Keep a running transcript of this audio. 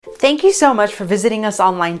Thank you so much for visiting us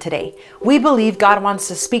online today. We believe God wants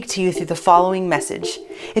to speak to you through the following message.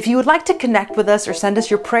 If you would like to connect with us or send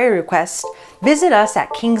us your prayer request, visit us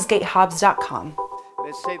at kingsgatehobbs.com.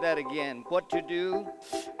 Let's say that again. What to do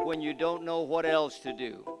when you don't know what else to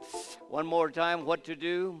do. One more time. What to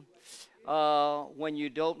do when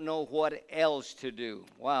you don't know what else to do.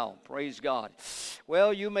 Wow, praise God.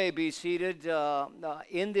 Well, you may be seated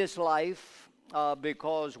in this life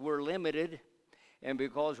because we're limited. And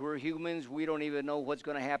because we're humans, we don't even know what's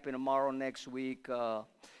going to happen tomorrow, next week,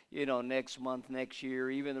 next month, next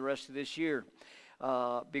year, even the rest of this year.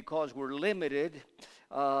 Because we're limited,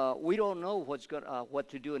 we don't know what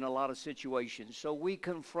to do in a lot of situations. So we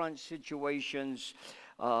confront situations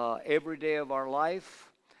every day of our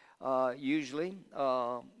life, usually,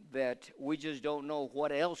 that we just don't know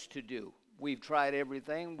what else to do. We've tried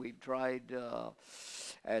everything. We've tried,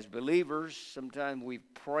 as believers, sometimes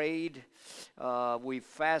we've prayed, we've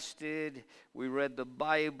fasted, we read the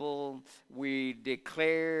Bible, we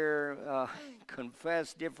declare,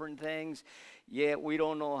 confess different things, yet we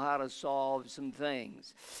don't know how to solve some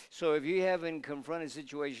things. So if you haven't confronted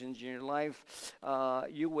situations in your life,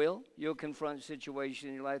 you'll confront situations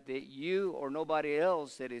in your life that you or nobody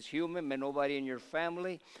else that is human, and nobody in your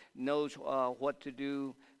family knows what to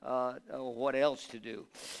do, what else to do.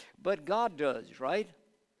 But God does, right?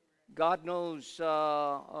 God knows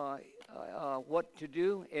what to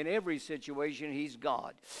do in every situation. He's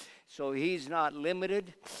God. So he's not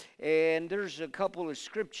limited. And there's a couple of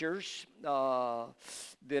scriptures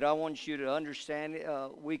that I want you to understand.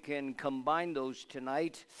 We can combine those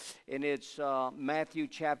tonight. And it's Matthew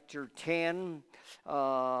chapter 10,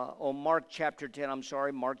 Mark chapter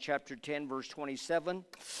 10, verse 27.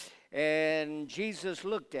 And Jesus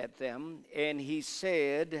looked at them and he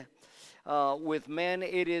said, with men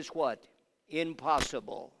it is what?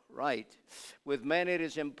 Impossible, right? With men it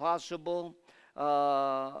is impossible,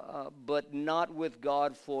 but not with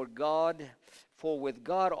God. For with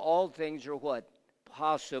God all things are what?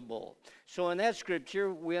 Possible. So in that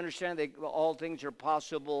scripture, we understand that all things are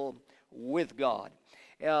possible with God.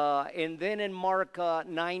 And then in Mark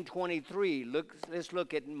 9:23, let's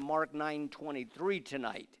look at Mark 9:23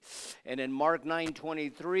 tonight. And in Mark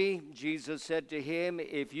 9:23, Jesus said to him,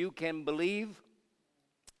 if you can believe,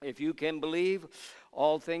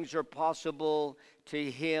 all things are possible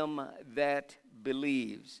to him that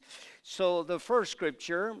believes. So the first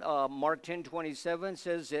scripture, Mark 10:27,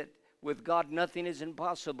 says that with God nothing is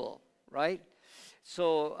impossible, right?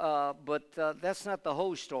 So, but that's not the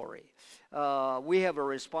whole story. We have a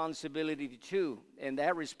responsibility too, and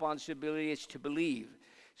that responsibility is to believe.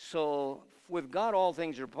 So with God, all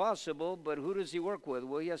things are possible, but who does he work with?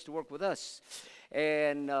 Well, he has to work with us.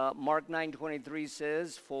 And Mark 9:23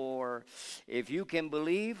 says, for if you can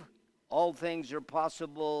believe, all things are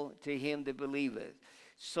possible to him that believeth.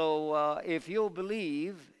 So if you'll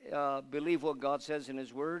believe what God says in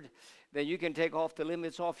his word, then you can take off the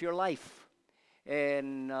limits off your life.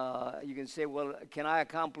 And you can say, well, can I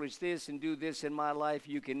accomplish this and do this in my life?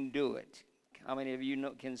 You can do it. How many of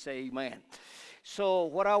you can say amen? So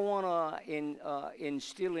what I want to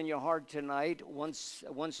instill in your heart tonight,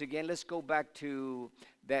 once again, let's go back to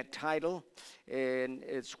that title. And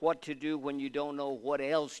it's what to do when you don't know what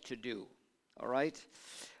else to do. All right?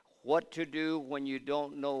 What to do when you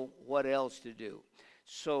don't know what else to do.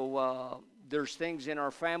 So there's things in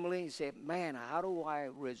our family. You say, man, how do I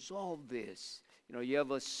resolve this? You know, you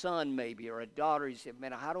have a son maybe or a daughter. You say,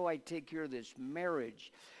 man, how do I take care of this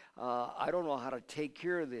marriage? I don't know how to take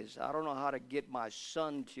care of this. I don't know how to get my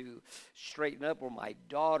son to straighten up, or my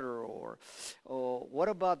daughter, or what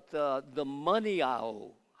about the money I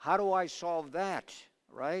owe? How do I solve that,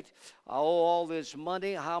 right? I owe all this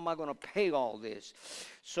money. How am I going to pay all this?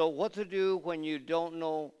 So what to do when you don't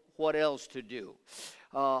know what else to do?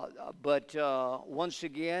 But once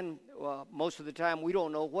again, most of the time we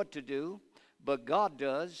don't know what to do, but God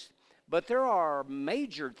does. But there are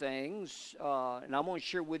major things, and I'm going to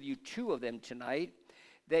share with you two of them tonight,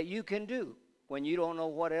 that you can do when you don't know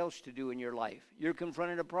what else to do in your life. You're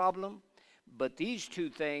confronting a problem, but these two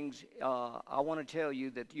things, I want to tell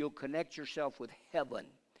you that you'll connect yourself with heaven,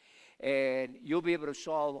 and you'll be able to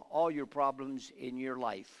solve all your problems in your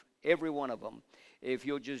life, every one of them, if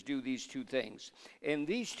you'll just do these two things. And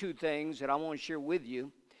these two things that I want to share with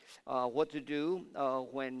you, what to do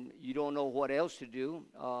when you don't know what else to do,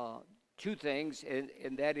 two things,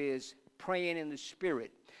 and that is praying in the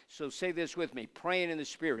Spirit. So say this with me, praying in the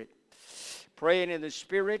Spirit. Praying in the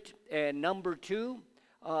Spirit. And number two,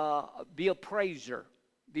 be a praiser.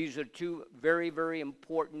 These are two very, very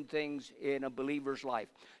important things in a believer's life.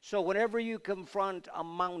 So whenever you confront a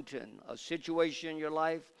mountain, a situation in your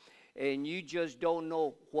life, and you just don't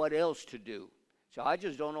know what else to do. So I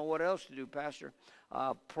just don't know what else to do, Pastor.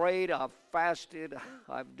 I've prayed, I've fasted,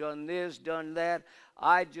 I've done this, done that.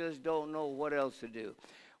 I just don't know what else to do.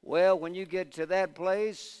 Well, when you get to that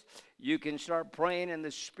place, you can start praying in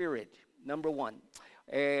the Spirit, number one.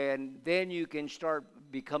 And then you can start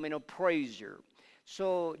becoming a praiser.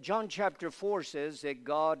 So John chapter 4 says that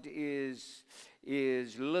God is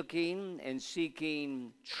looking and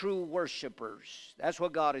seeking true worshipers. That's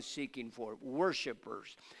what God is seeking for,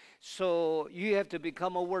 worshipers. So you have to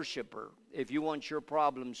become a worshiper if you want your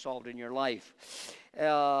problem solved in your life.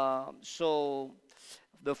 So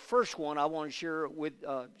the first one I want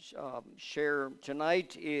to share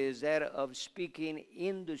tonight is that of speaking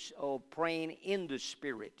in the, praying in the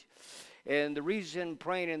Spirit. And the reason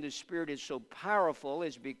praying in the Spirit is so powerful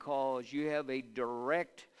is because you have a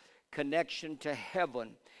direct connection to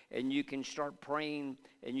heaven, and you can start praying,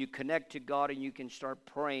 and you connect to God, and you can start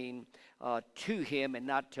praying to Him and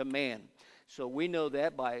not to man. So we know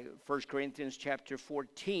that by 1 Corinthians chapter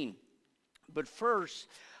 14. But first,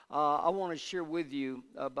 I want to share with you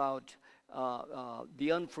about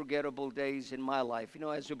the unforgettable days in my life. You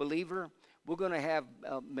know, as a believer, we're going to have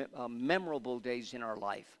memorable days in our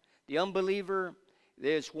life. The unbeliever,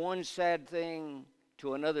 there's one sad thing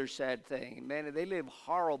to another sad thing. Man, they live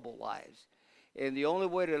horrible lives. And the only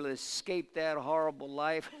way to escape that horrible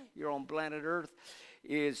life here on planet Earth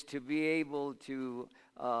is to be able to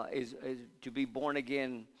is to be born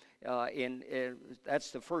again.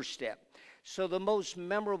 That's the first step. So the most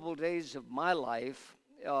memorable days of my life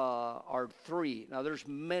are three. Now there's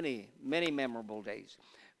many, many memorable days,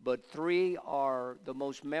 but three are the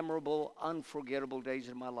most memorable, unforgettable days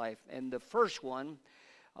of my life. And the first one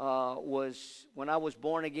was when I was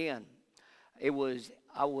born again. I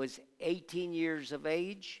was 18 years of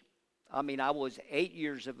age. I was 8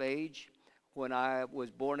 years of age when I was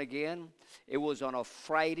born again. It was on a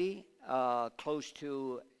Friday, close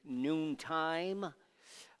to noontime.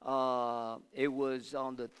 It was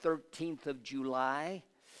on the 13th of July.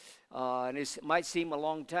 And it might seem a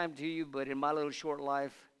long time to you, but in my little short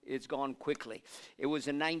life, it's gone quickly. It was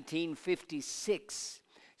in 1956.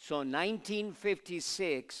 So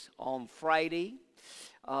 1956, on Friday,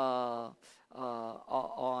 on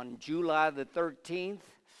July the 13th,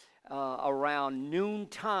 around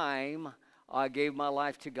noontime, I gave my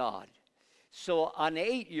life to God. So an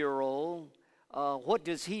 8-year-old, what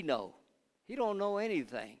does he know? He don't know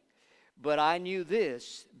anything. But I knew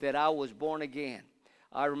this, that I was born again.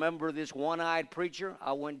 I remember this one-eyed preacher.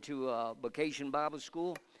 I went to a vacation Bible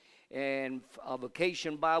school, and a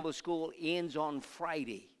vacation Bible school ends on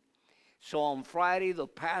Friday. So on Friday, the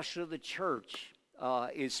pastor of the church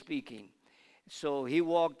is speaking. So he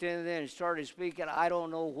walked in there and started speaking. I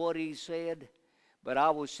don't know what he said, but I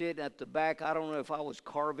was sitting at the back. I don't know if I was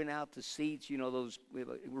carving out the seats, those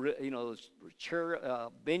chair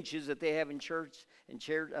benches that they have in churches.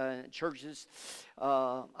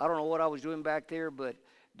 I don't know what I was doing back there, but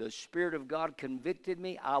the Spirit of God convicted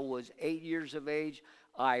me. I was 8 years of age.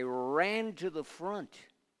 I ran to the front,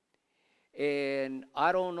 and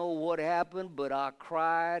I don't know what happened, but I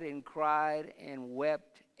cried and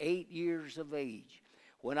wept. 8 years of age.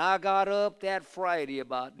 When I got up that Friday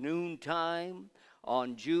about noontime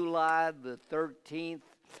on July the 13th,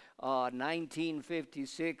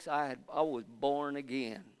 1956, I was born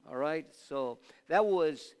again. All right, so that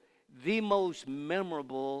was the most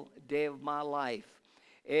memorable day of my life.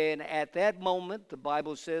 And at that moment, the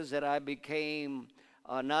Bible says that I became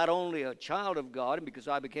not only a child of God, and because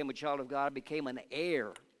I became a child of God, I became an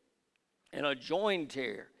heir and a joint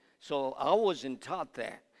heir. So I wasn't taught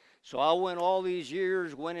that. So I went all these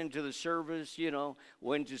years, went into the service,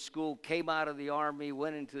 went to school, came out of the Army,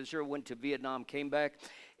 went into the service, went to Vietnam, came back.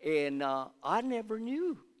 And I never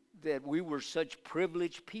knew that we were such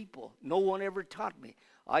privileged people. No one ever taught me.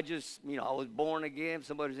 I just, I was born again.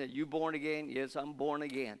 Somebody said, "You born again?" Yes, I'm born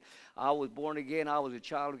again. I was born again. I was a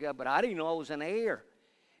child of God, but I didn't know I was an heir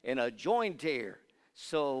and a joint heir.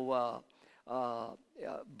 So,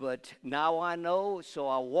 but now I know, so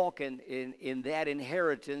I walk in that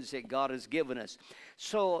inheritance that God has given us.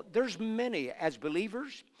 So there's many, as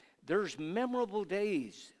believers, there's memorable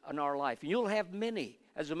days in our life. And you'll have many.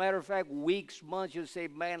 As a matter of fact, weeks, months, you'll say,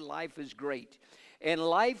 man, life is great. And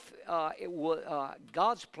life,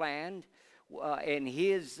 God's plan and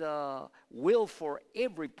His will for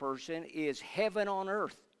every person is heaven on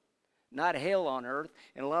earth. not hell on earth.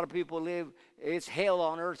 And a lot of people live, it's hell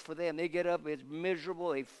on earth for them. They get up, it's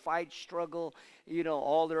miserable, they fight, struggle,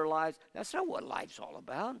 all their lives. That's not what life's all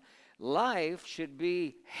about. Life should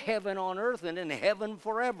be heaven on earth and in heaven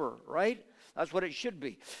forever, right? That's what it should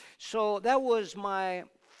be. So that was my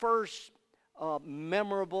first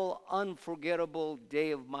memorable, unforgettable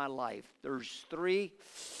day of my life. There's three,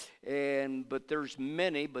 but there's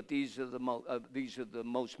many, but these are the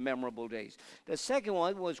most memorable days. The second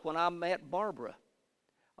one was when I met Barbara,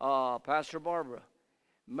 Pastor Barbara.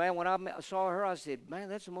 Man, when I saw her, I said, man,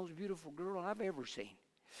 that's the most beautiful girl I've ever seen.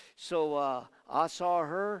 So I saw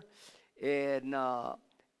her, and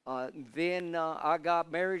then I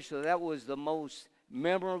got married, so that was the most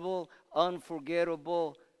memorable,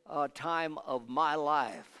 unforgettable time of my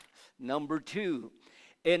life. Number two.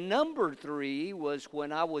 And number three was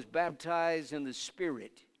when I was baptized in the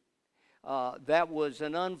Spirit. That was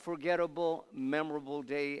an unforgettable, memorable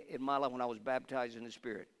day in my life when I was baptized in the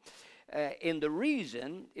Spirit. And the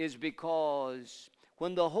reason is because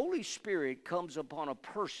when the Holy Spirit comes upon a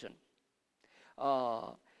person,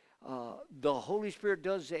 the Holy Spirit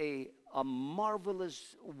does a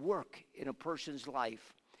marvelous work in a person's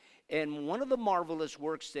life. And one of the marvelous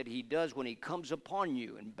works that he does when he comes upon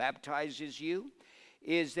you and baptizes you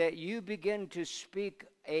is that you begin to speak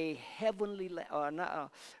a heavenly,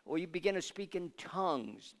 or you begin to speak in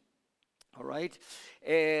tongues, all right?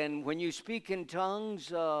 And when you speak in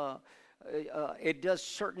tongues, it does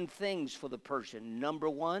certain things for the person. Number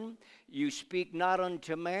one, you speak not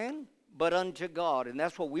unto man, but unto God. And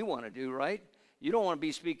that's what we want to do, right? You don't want to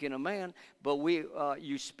be speaking to man, but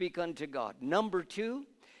you speak unto God. Number two,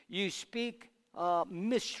 you speak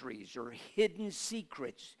mysteries or hidden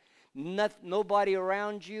secrets. Nobody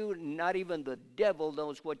around you, not even the devil,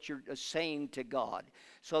 knows what you're saying to God.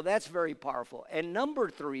 So that's very powerful. And number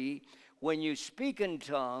three, when you speak in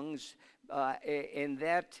tongues, and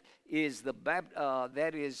that is the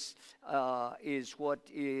that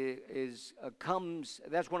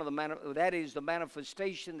is the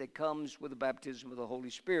manifestation that comes with the baptism of the Holy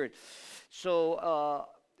Spirit. So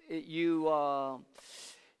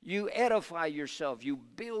you edify yourself. You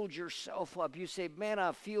build yourself up. You say, man,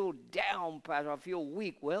 I feel down, Pastor. I feel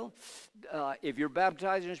weak. Well, if you're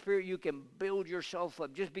baptized in the Spirit, you can build yourself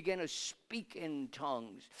up. Just begin to speak in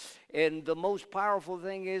tongues. And the most powerful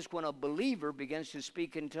thing is when a believer begins to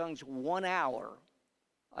speak in tongues 1 hour,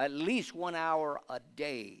 at least 1 hour a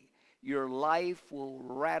day, your life will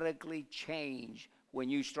radically change when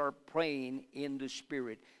you start praying in the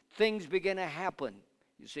Spirit. Things begin to happen,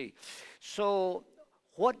 you see. So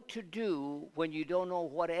what to do when you don't know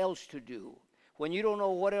what else to do? When you don't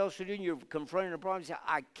know what else to do and you're confronting a problem, you say,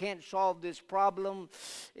 I can't solve this problem.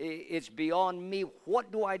 It's beyond me.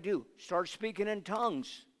 What do I do? Start speaking in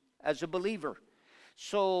tongues as a believer.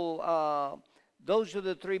 So those are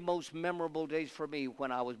the three most memorable days for me.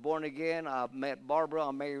 When I was born again, I met Barbara,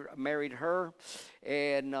 I married her,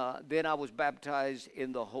 and then I was baptized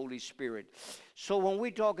in the Holy Spirit. So when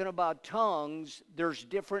we're talking about tongues, there's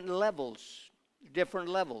different levels. The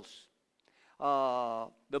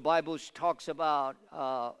Bible talks about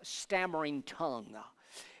stammering tongue,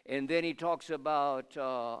 and then he talks about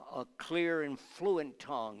a clear and fluent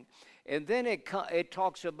tongue, and then it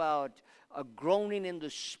talks about a groaning in the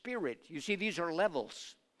Spirit. You see, these are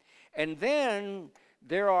levels. And then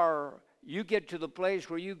you get to the place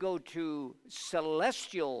where you go to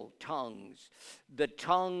celestial tongues, the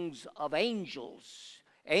tongues of angels.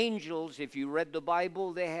 Angels, if you read the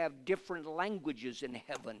Bible, they have different languages in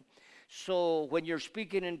heaven. So when you're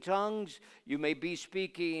speaking in tongues, you may be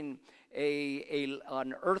speaking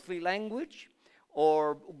an earthly language,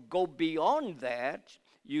 or go beyond that.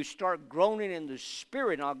 You start groaning in the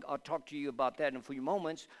Spirit, and I'll talk to you about that in a few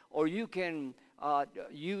moments, or you can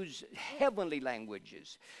use heavenly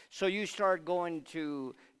languages. So you start going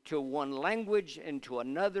to one language, into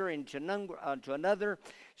another, into another.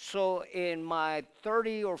 So in my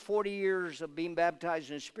 30 or 40 years of being baptized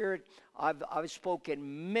in the Spirit, I've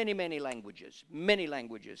spoken many languages,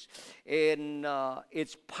 and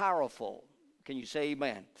it's powerful. Can you say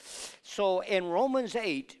amen? So in Romans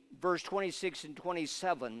 8, verse 26 and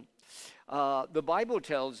 27, the Bible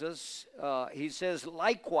tells us, he says,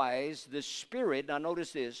 likewise, the Spirit, now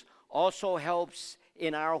notice this, also helps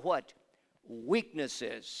in our what?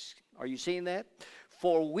 Weaknesses. Are you seeing that?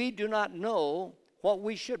 For we do not know what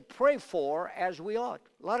we should pray for as we ought.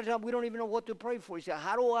 A lot of times we don't even know what to pray for. You say,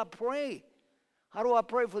 how do I pray? How do I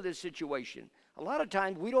pray for this situation? A lot of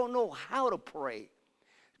times we don't know how to pray.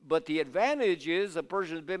 But the advantage is the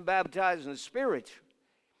person has been baptized in the Spirit.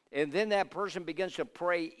 And then that person begins to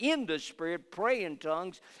pray in the Spirit, pray in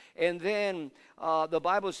tongues. And then the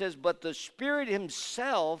Bible says, but the Spirit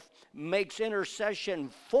himself makes intercession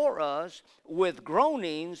for us with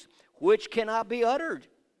groanings which cannot be uttered.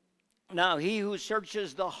 Now, he who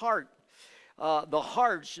searches the hearts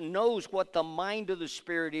knows what the mind of the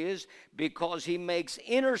Spirit is, because he makes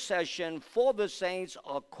intercession for the saints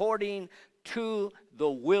according to the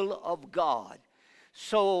will of God.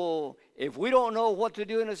 So if we don't know what to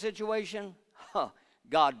do in a situation,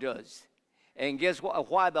 God does. And guess what?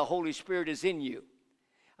 Why the Holy Spirit is in you.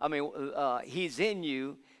 I mean, he's in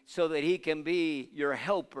you so that he can be your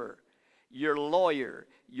helper, your lawyer,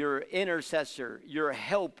 your intercessor, your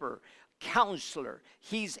helper, counselor.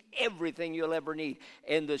 He's everything you'll ever need.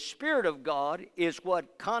 And the Spirit of God is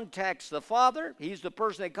what contacts the Father. He's the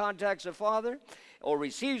person that contacts the Father or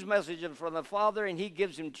receives messages from the Father, and he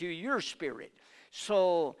gives them to your spirit.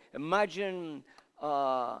 So imagine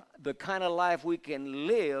the kind of life we can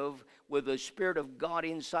live with the Spirit of God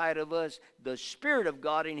inside of us, the Spirit of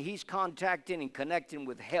God, and he's contacting and connecting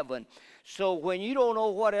with heaven. So when you don't know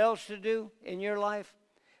what else to do in your life,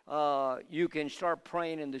 you can start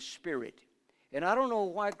praying in the Spirit. And I don't know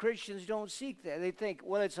why Christians don't seek that. They think,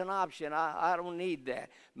 well, it's an option. I don't need that.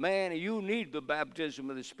 Man, you need the baptism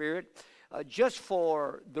of the Spirit. Just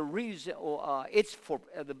for the reason, it's for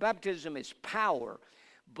the baptism is power.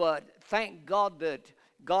 But thank God that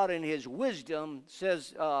God in his wisdom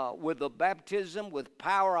says, with the baptism, with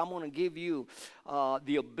power, I'm going to give you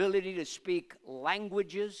the ability to speak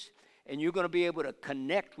languages, and you're going to be able to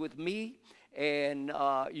connect with me, and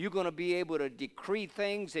you're going to be able to decree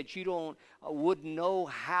things that you wouldn't know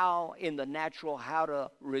how in the natural, how to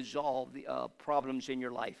resolve the problems in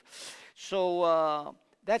your life. So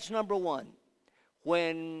that's number one.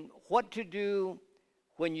 What to do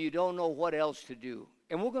when you don't know what else to do.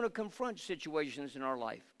 And we're going to confront situations in our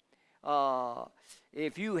life.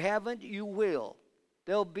 If you haven't, you will.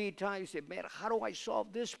 There'll be times you say, man, how do I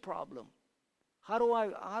solve this problem? How do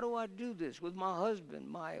I do this with my husband,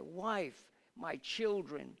 my wife, my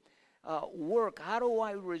children, work? How do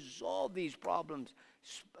I resolve these problems?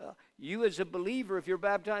 You as a believer, if you're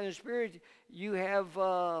baptized in the Spirit, you have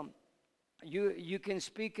you can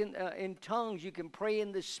speak in tongues. You can pray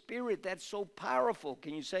in the Spirit. That's so powerful.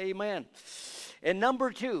 Can you say amen? And number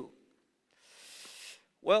two,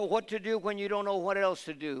 well, what to do when you don't know what else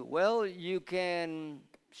to do? Well, you can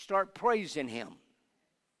start praising him,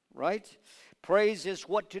 right? Praise is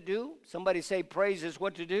what to do. Somebody say praise is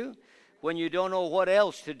what to do when you don't know what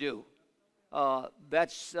else to do.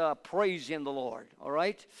 That's praising the Lord, all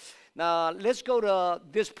right? Now, let's go to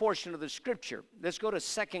this portion of the Scripture. Let's go to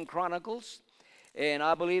 2 Chronicles. And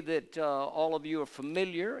I believe that all of you are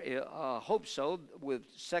familiar, hope so, with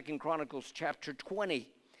 2 Chronicles chapter 20.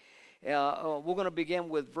 We're going to begin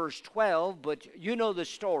with verse 12, but you know the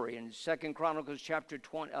story in 2 Chronicles chapter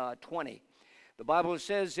 20. The Bible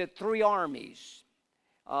says that three armies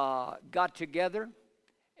got together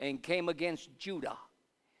and came against Judah.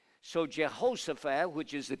 So Jehoshaphat,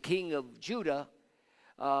 which is the king of Judah,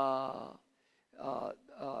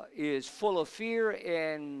 is full of fear,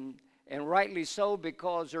 and rightly so,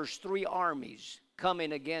 because there's three armies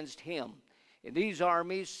coming against him. And these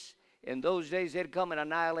armies, in those days, they'd come and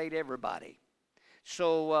annihilate everybody.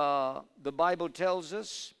 So the Bible tells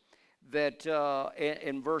us that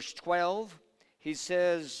in verse 12, he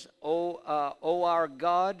says, O our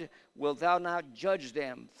God, wilt thou not judge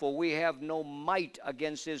them? For we have no might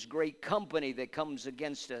against this great company that comes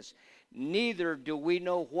against us. Neither do we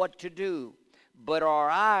know what to do, but our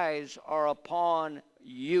eyes are upon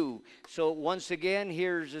you. So once again,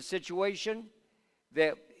 here's a situation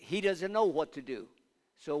that he doesn't know what to do.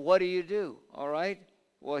 So what do you do? All right?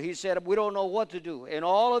 Well, he said, we don't know what to do. And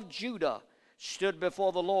all of Judah stood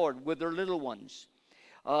before the Lord with their little ones,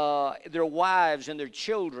 their wives and their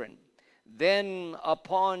children. Then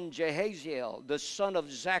upon Jehaziel, the son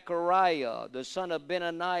of Zechariah, the son of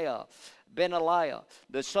Benaliah,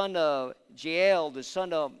 the son of Jeiel, the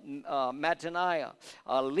son of Mattaniah,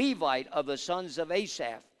 a Levite of the sons of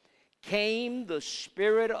Asaph, came the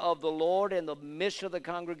Spirit of the Lord in the midst of the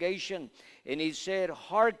congregation. And he said,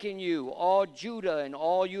 hearken you, all Judah and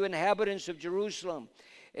all you inhabitants of Jerusalem,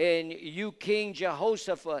 and you King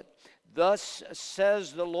Jehoshaphat, thus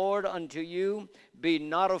says the Lord unto you, be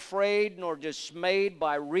not afraid nor dismayed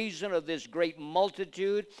by reason of this great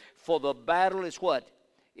multitude, for the battle is what?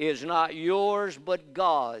 Is not yours, but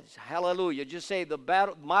God's. Hallelujah. Just say,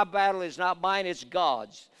 my battle is not mine, it's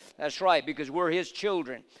God's. That's right, because we're his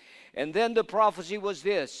children. And then the prophecy was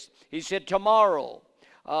this. He said, tomorrow,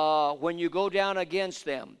 when you go down against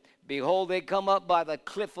them, behold, they come up by the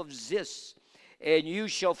cliff of Ziz, and you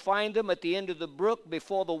shall find them at the end of the brook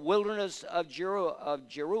before the wilderness of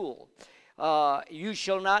Jeruel. You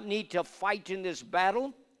shall not need to fight in this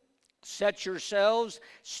battle. Set yourselves,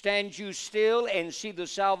 stand you still, and see the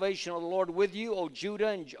salvation of the Lord with you, O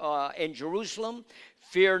Judah and Jerusalem.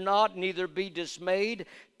 Fear not, neither be dismayed.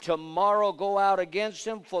 Tomorrow go out against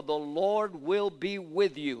them, for the Lord will be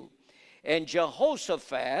with you. And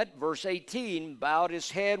Jehoshaphat, verse 18, bowed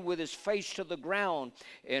his head with his face to the ground.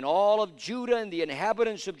 And all of Judah and the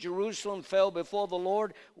inhabitants of Jerusalem fell before the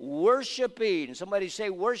Lord, worshiping. Somebody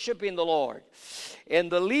say, worshiping the Lord.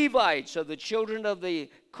 And the Levites of the children of the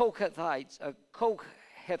Kohathites,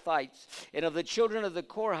 and of the children of the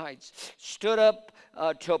Korhites stood up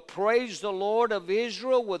to praise the Lord of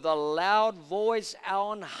Israel with a loud voice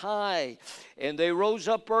on high. And they rose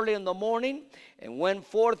up early in the morning and went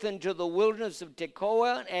forth into the wilderness of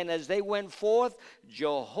Tekoa. And as they went forth,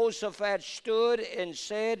 Jehoshaphat stood and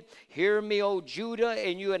said, Hear me, O Judah,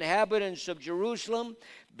 and you inhabitants of Jerusalem.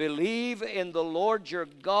 Believe in the Lord your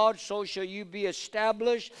God, so shall you be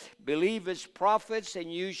established. Believe his prophets,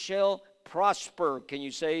 and you shall prosper. Can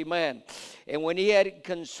you say amen? And when he had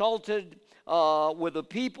consulted with the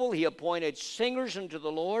people, he appointed singers unto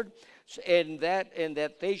the Lord, and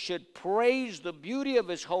that they should praise the beauty of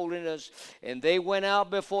his holiness. And they went out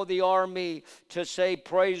before the army to say,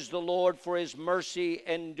 Praise the Lord, for his mercy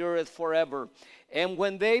endureth forever. And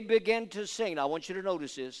when they began to sing, now I want you to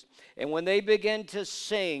notice this, and when they began to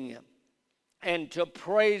sing and to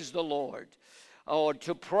praise the Lord, or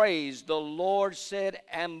to praise, the Lord set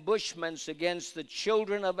ambushments against the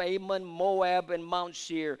children of Ammon, Moab, and Mount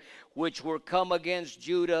Seir, which were come against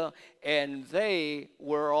Judah, and they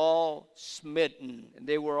were all smitten.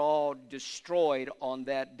 They were all destroyed on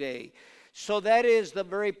that day. So that is the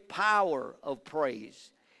very power of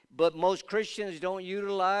praise. But most Christians don't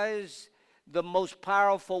utilize the most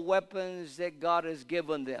powerful weapons that God has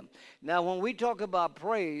given them. Now, when we talk about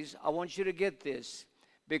praise, I want you to get this,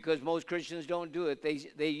 because most Christians don't do it.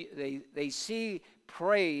 They see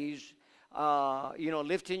praise,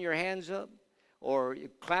 lifting your hands up or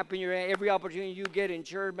clapping your hand. Every opportunity you get in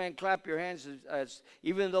church, man, clap your hands.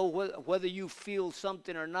 Even though whether you feel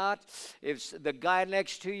something or not, if the guy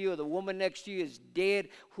next to you or the woman next to you is dead,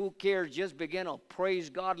 who cares? Just begin to praise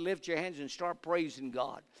God, lift your hands and start praising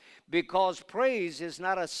God. Because praise is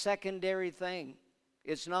not a secondary thing.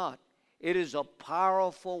 It's not. It is a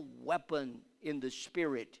powerful weapon in the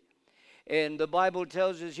spirit. And the Bible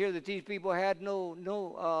tells us here that these people had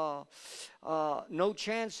no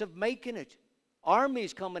chance of making it.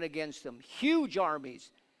 Armies coming against them, huge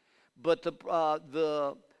armies. But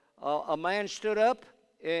a man stood up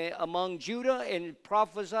among Judah and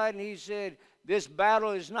prophesied, and he said, This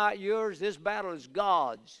battle is not yours, this battle is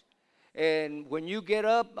God's. And when you get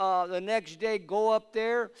up the next day, go up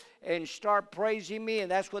there and start praising me.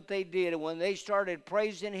 And that's what they did. And when they started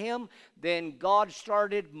praising him, then God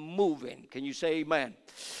started moving. Can you say amen?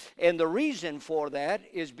 And the reason for that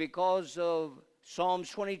is because of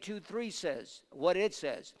Psalms 22:3 says, what it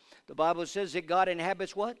says. The Bible says that God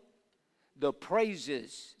inhabits what? The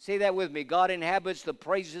praises. Say that with me. God inhabits the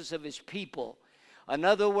praises of his people. In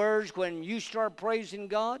other words, when you start praising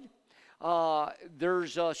God,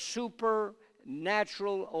 there's a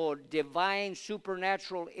supernatural or divine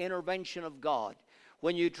supernatural intervention of God.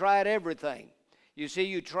 When you tried everything, you see,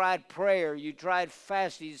 you tried prayer, you tried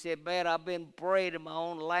fasting, you said, man, I've been praying in my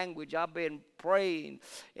own language, I've been praying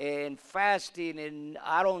and fasting, and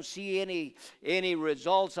I don't see any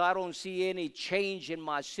results, I don't see any change in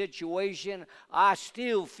my situation, I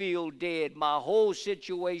still feel dead, my whole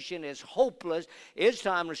situation is hopeless. It's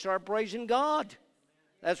time to start praising God.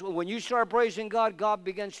 That's when you start praising God, God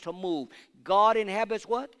begins to move. God inhabits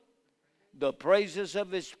what? The praises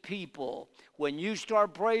of his people. When you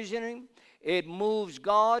start praising him, it moves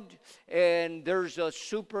God, and there's a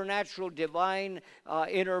supernatural divine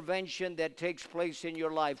intervention that takes place in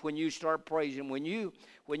your life when you start praising. When you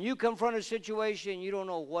confront a situation and you don't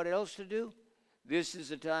know what else to do, this is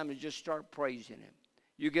the time to just start praising him.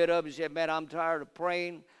 You get up and say, man, I'm tired of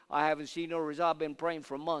praying. I haven't seen no result. I've been praying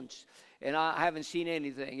for months, and I haven't seen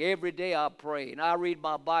anything. Every day I pray, and I read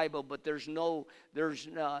my Bible, but there's no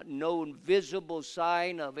visible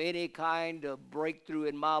sign of any kind of breakthrough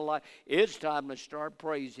in my life. It's time to start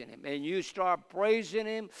praising him. And you start praising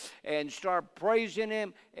him,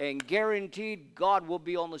 and guaranteed God will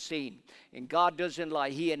be on the scene. And God doesn't lie.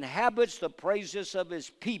 He inhabits the praises of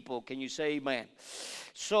his people. Can you say amen?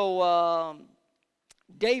 So,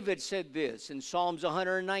 David said this in Psalms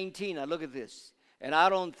 119. Now look at this. And I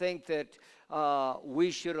don't think that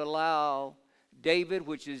we should allow David,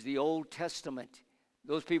 which is the Old Testament.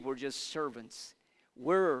 Those people are just servants.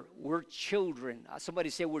 We're children. Somebody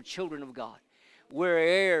say we're children of God. We're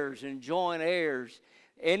heirs and joint heirs.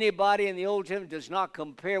 Anybody in the Old Testament does not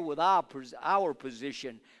compare with our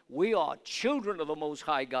position. We are children of the Most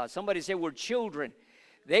High God. Somebody say we're children.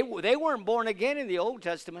 They weren't born again in the Old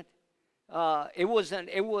Testament. It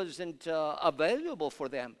wasn't available for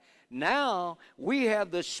them. Now we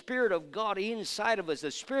have the Spirit of God inside of us.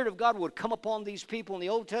 The Spirit of God would come upon these people in the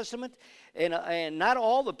Old Testament, and not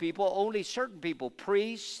all the people, only certain people,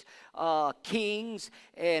 priests, kings,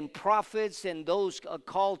 and prophets, and those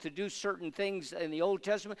called to do certain things in the Old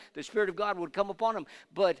Testament. The Spirit of God would come upon them,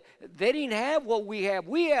 but they didn't have what we have.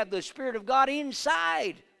 We have the Spirit of God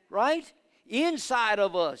inside, right? Inside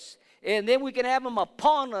of us. And then we can have him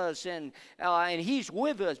upon us, and he's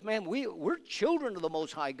with us. Man, we're children of the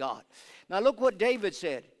Most High God. Now look what David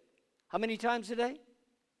said. How many times a day?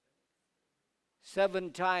 7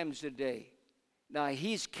 times a day. Now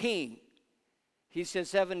he's king. He said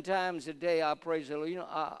 7 times a day I praise the Lord. You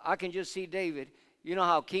know, I can just see David. You know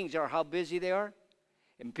how kings are, how busy they are?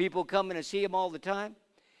 And people come in and see him all the time.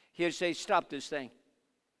 He'll say, stop this thing.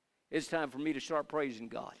 It's time for me to start praising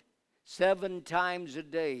God. 7 times a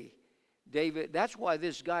day. David, that's why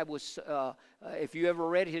this guy was, if you ever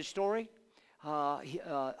read his story,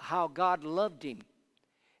 how God loved him.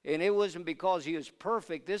 And it wasn't because he was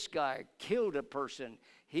perfect. This guy killed a person.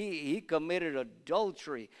 He committed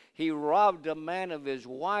adultery. He robbed a man of his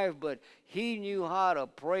wife, but he knew how to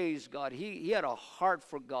praise God. He had a heart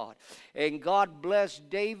for God. And God blessed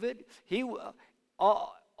David.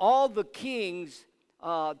 All the kings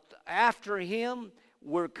after him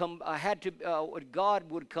God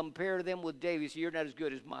would compare them with David. So you're not as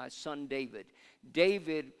good as my son David.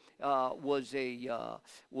 David was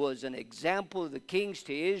an example of the kings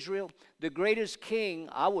to Israel. The greatest king,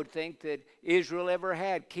 I would think, that Israel ever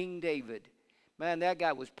had, King David. Man, that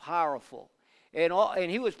guy was powerful. And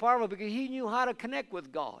he was powerful because he knew how to connect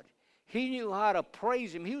with God. He knew how to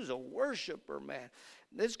praise him. He was a worshiper, man.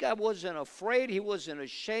 This guy wasn't afraid. He wasn't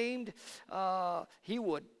ashamed. He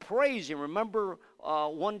would praise him. Remember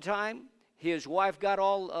one time his wife got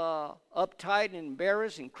all uptight and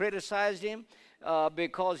embarrassed and criticized him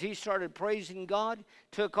because he started praising God,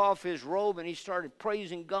 took off his robe, and he started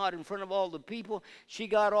praising God in front of all the people. She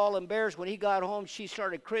got all embarrassed. When he got home, she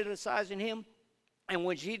started criticizing him. And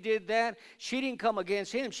when she did that, she didn't come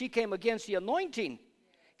against him. She came against the anointing.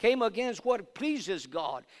 Came against what pleases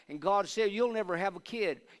God. And God said, you'll never have a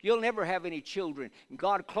kid. You'll never have any children. And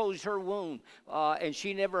God closed her womb, and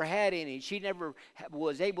she never had any. She never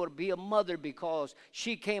was able to be a mother because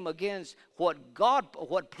she came against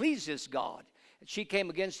what pleases God. She came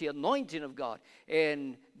against the anointing of God.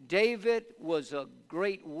 And David was a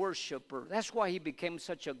great worshiper. That's why he became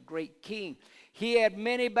such a great king. He had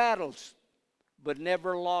many battles, but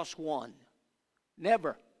never lost one.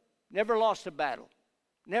 Never lost a battle.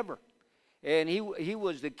 Never. And he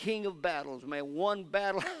was the king of battles, man. One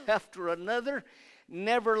battle after another.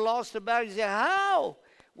 Never lost a battle. You say, how?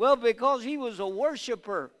 Well, because he was a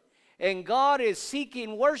worshiper. And God is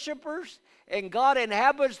seeking worshipers. And God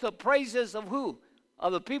inhabits the praises of who?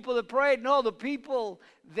 Of the people that prayed? No, the people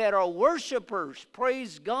that are worshipers.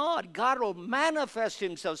 Praise God. God will manifest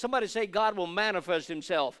himself. Somebody say God will manifest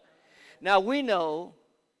himself. Now we know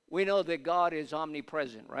that God is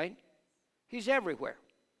omnipresent, right? He's everywhere.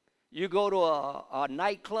 You go to a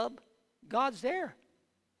nightclub, God's there.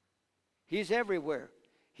 He's everywhere.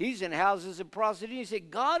 He's in houses of prostitutes. You say,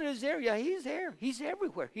 God is there. Yeah, he's there. He's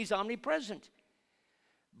everywhere. He's omnipresent.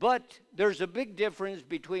 But there's a big difference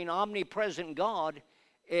between omnipresent God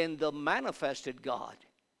and the manifested God.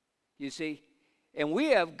 You see? And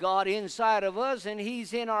we have God inside of us, and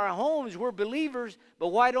he's in our homes. We're believers, but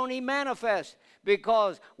why don't he manifest?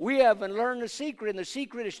 Because we haven't learned the secret, and the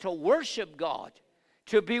secret is to worship God.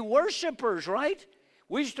 To be worshipers, right?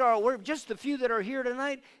 Just the few that are here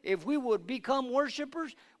tonight, if we would become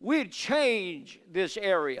worshipers, we'd change this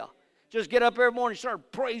area. Just get up every morning and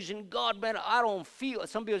start praising God, man.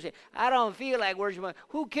 Some people say, I don't feel like worshiping.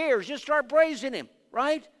 Who cares? Just start praising him,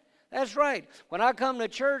 right? That's right. When I come to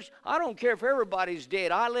church, I don't care if everybody's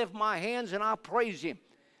dead. I lift my hands and I praise him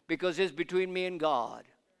because it's between me and God.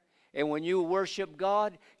 And when you worship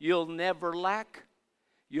God, you'll never lack.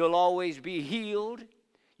 You'll always be healed.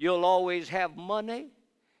 You'll always have money.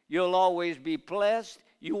 You'll always be blessed.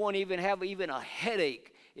 You won't even have a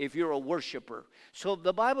headache if you're a worshiper. So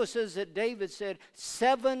the Bible says that David said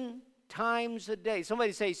 7 times a day.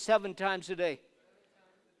 Somebody say 7 times a day.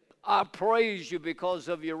 I praise you because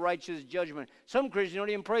of your righteous judgment. Some Christians don't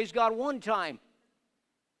even praise God 1 time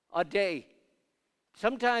a day.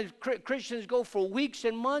 Sometimes Christians go for weeks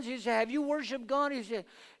and months. He said, have you worshiped God? He said,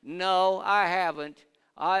 no, I haven't.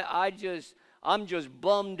 I'm just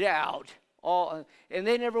bummed out. And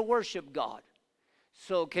they never worship God.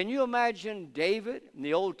 So can you imagine David in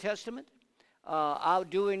the Old Testament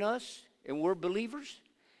outdoing us, and we're believers?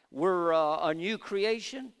 We're a new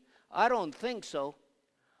creation? I don't think so.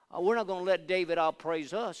 We're not going to let David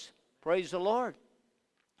outpraise us. Praise the Lord.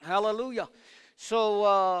 Hallelujah.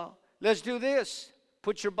 So let's do this.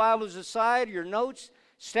 Put your Bibles aside, your notes.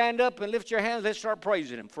 Stand up and lift your hands. Let's start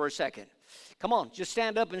praising Him for a second. Come on, just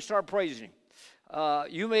stand up and start praising Him.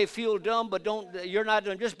 You may feel dumb, but you're not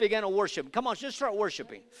done. Just begin to worship. Come on, just start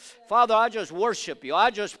worshiping. Father, I just worship you.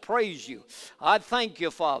 I just praise you. I thank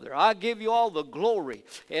you, Father. I give you all the glory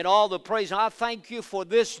and all the praise. I thank you for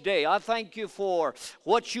this day. I thank you for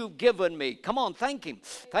what you've given me. Come on, thank Him.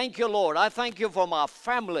 Thank you, Lord. I thank you for my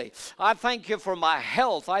family. I thank you for my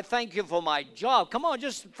health. I thank you for my job. Come on,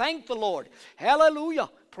 just thank the Lord. Hallelujah.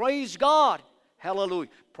 Praise God. Hallelujah.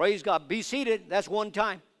 Praise God. Be seated. That's one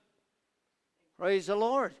time. Praise the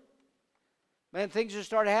Lord. Man, things will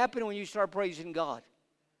start happening when you start praising God.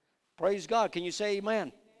 Praise God. Can you say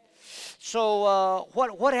amen? So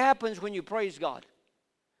what happens when you praise God?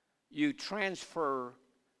 You transfer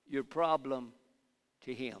your problem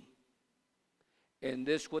to Him. And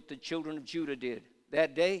this is what the children of Judah did.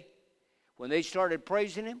 That day, when they started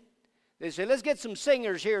praising Him, they said, let's get some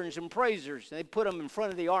singers here and some praisers. And they put them in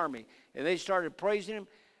front of the army. And they started praising Him.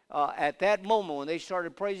 At that moment, when they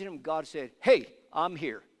started praising Him, God said, hey, I'm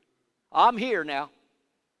here. I'm here now.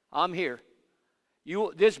 I'm here.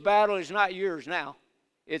 This battle is not yours now.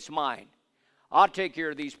 It's mine. I'll take care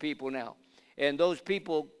of these people now. And those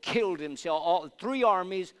people killed themselves. All three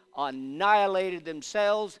armies annihilated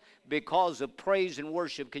themselves because of praise and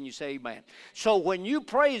worship. Can you say amen? So when you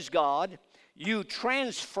praise God, you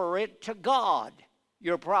transfer it to God,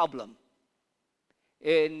 your problem.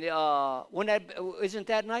 And isn't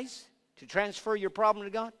that nice to transfer your problem to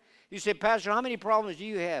God? You say, Pastor, how many problems do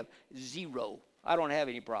you have? 0. I don't have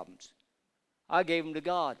any problems. I gave them to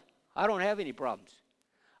God. I don't have any problems.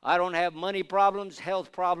 I don't have money problems,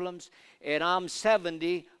 health problems, and I'm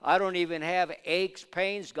 70. I don't even have aches,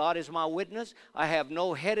 pains. God is my witness. I have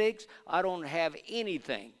no headaches. I don't have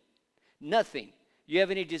anything. Nothing. You have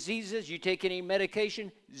any diseases? You take any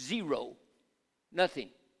medication? 0. Nothing.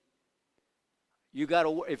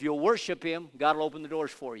 If you'll worship Him, God will open the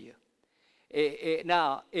doors for you.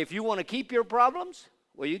 Now, if you want to keep your problems,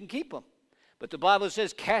 well, you can keep them. But the Bible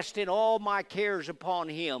says, cast in all my cares upon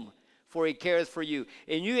Him, for He careth for you.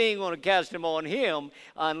 And you ain't going to cast them on Him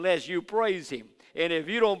unless you praise Him. And if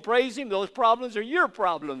you don't praise Him, those problems are your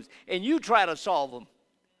problems. And you try to solve them.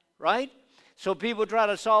 Right? So people try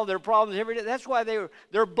to solve their problems every day. That's why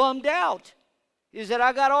they're bummed out. He said,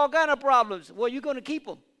 I got all kind of problems. Well, you're going to keep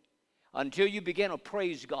them until you begin to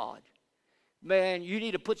praise God. Man, you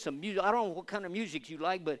need to put some music. I don't know what kind of music you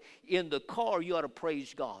like, but in the car, you ought to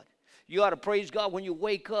praise God. You ought to praise God when you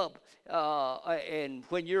wake up and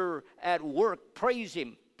when you're at work. Praise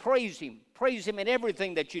Him, praise Him, praise Him in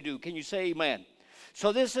everything that you do. Can you say amen?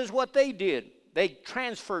 So this is what they did. They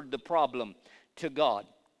transferred the problem to God.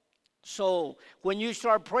 So when you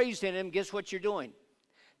start praising Him, guess what you're doing?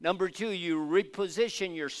 Number 2, you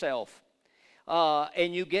reposition yourself,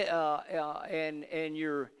 and you get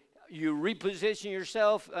you reposition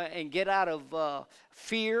yourself and get out of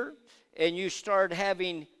fear, and you start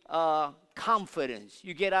having confidence.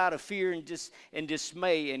 You get out of fear and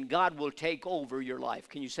dismay, and God will take over your life.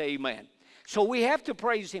 Can you say amen? So we have to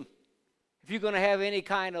praise Him. If you're going to have any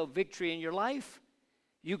kind of victory in your life,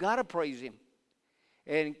 you got to praise Him.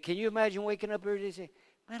 And can you imagine waking up every day and saying,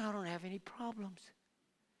 man, I don't have any problems.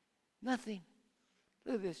 Nothing.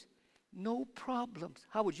 Look at this. No problems.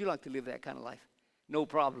 How would you like to live that kind of life? No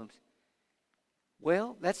problems.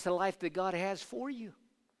 Well, that's the life that God has for you.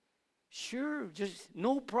 Sure, just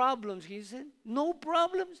no problems, he said. No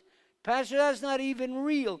problems? Pastor, that's not even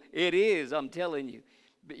real. It is, I'm telling you.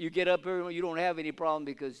 But you get up here and you don't have any problem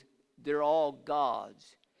because they're all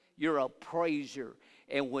God's. You're a praiser.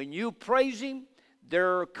 And when you praise Him,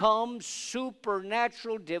 there comes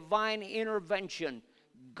supernatural divine intervention.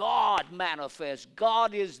 God manifests.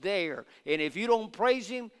 God is there. And if you don't praise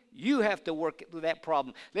Him, you have to work with that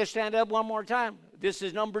problem. Let's stand up one more time. This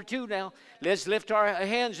is number 2 now. Let's lift our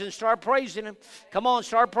hands and start praising Him. Come on,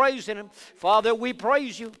 start praising Him. Father, we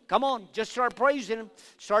praise you. Come on, just start praising Him.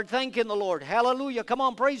 Start thanking the Lord. Hallelujah. Come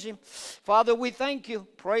on, praise Him. Father, we thank you.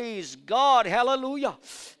 Praise God. Hallelujah.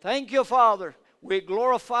 Thank you, Father. We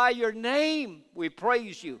glorify your name. We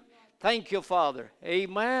praise you. Thank you, Father.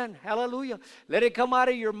 Amen. Hallelujah. Let it come out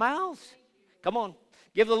of your mouth. Come on.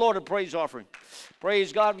 Give the Lord a praise offering.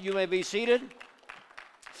 Praise God. You may be seated.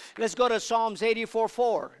 Let's go to Psalms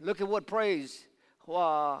 84:4. Look at what praise,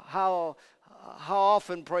 how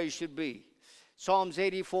often praise should be. Psalms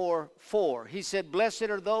 84:4. He said, blessed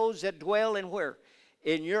are those that dwell in where?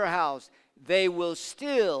 In your house. They will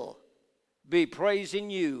still be praising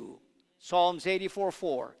you. Psalms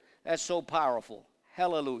 84:4. That's so powerful.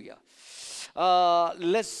 Hallelujah.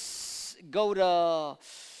 Let's go to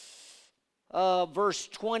verse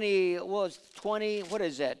 20. Was 20? What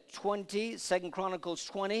is that? 20. 2 Chronicles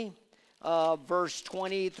 20, verse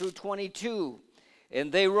 20 through 22. And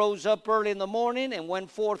they rose up early in the morning and went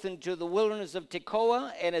forth into the wilderness of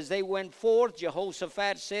Tekoa. And as they went forth,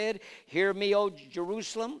 Jehoshaphat said, hear me, O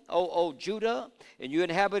Jerusalem, O Judah, and you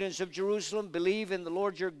inhabitants of Jerusalem, believe in the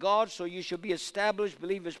Lord your God, so you shall be established,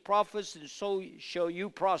 believe his prophets, and so shall you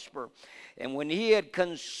prosper. And when he had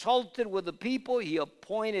consulted with the people, he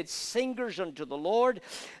appointed singers unto the Lord,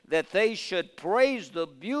 that they should praise the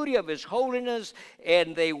beauty of his holiness.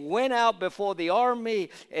 And they went out before the army,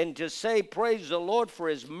 and to say, praise the Lord, for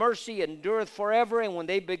his mercy endureth forever. And when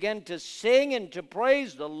they began to sing and to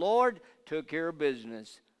praise, the Lord took care of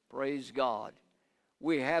business. Praise God.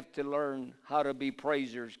 We have to learn how to be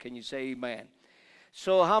praisers. Can you say amen?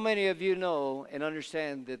 So how many of you know and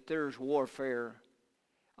understand that there's warfare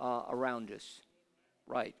around us?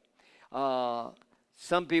 Right.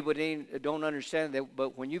 Some people don't understand that,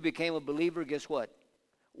 but when you became a believer, guess what?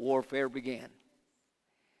 Warfare began.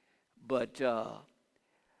 But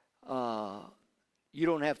you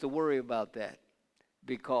don't have to worry about that,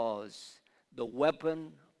 because the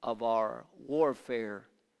weapon of our warfare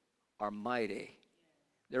are mighty.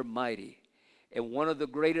 They're mighty. And one of the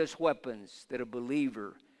greatest weapons that a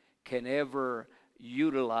believer can ever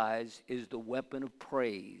utilize is the weapon of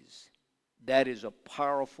praise. That is a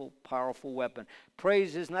powerful, powerful weapon.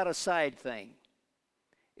 Praise is not a side thing.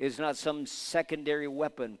 It's not some secondary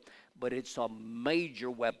weapon, but it's a major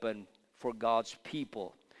weapon for God's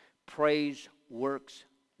people. Praise works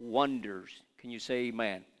wonders. Can you say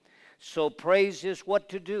amen? So praise is what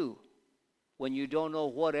to do when you don't know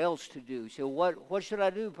what else to do. You say, what should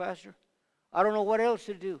I do, Pastor? I don't know what else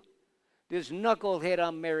to do. This knucklehead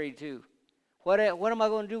I'm married to. What am I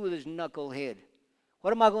going to do with this knucklehead?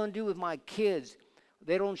 What am I going to do with my kids?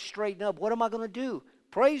 They don't straighten up. What am I going to do?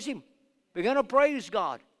 Praise him. Begin to praise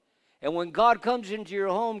God. And when God comes into your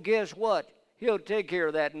home, guess what? He'll take care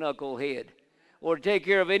of that knucklehead, or take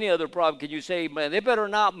care of any other problem. Can you say amen? They better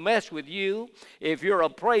not mess with you if you're a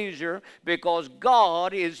praiser, because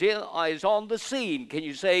God is on the scene. Can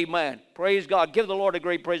you say amen? Praise God. Give the Lord a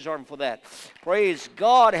great praise offering for that. Praise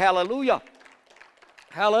God. Hallelujah.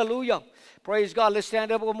 Hallelujah. Praise God. Let's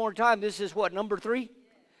stand up one more time. This is what, number 3?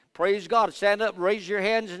 Praise God. Stand up, raise your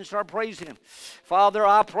hands, and start praising him. Father,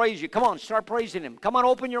 I praise you. Come on, start praising him. Come on,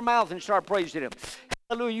 open your mouth and start praising him.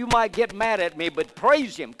 Hallelujah. You might get mad at me, but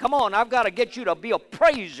praise him. Come on, I've got to get you to be a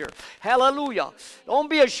praiser. Hallelujah. Don't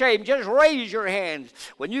be ashamed. Just raise your hands.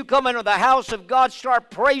 When you come into the house of God,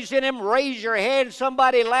 start praising him. Raise your hands.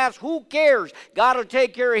 Somebody laughs. Who cares? God will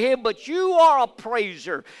take care of him, but you are a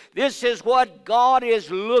praiser. This is what God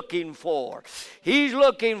is looking for. He's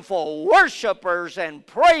looking for worshipers and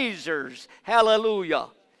praisers. Hallelujah.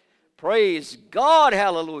 Praise God,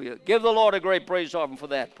 hallelujah. Give the Lord a great praise offering for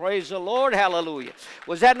that. Praise the Lord, hallelujah.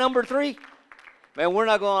 Was that number 3? Man, we're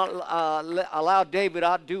not going to allow David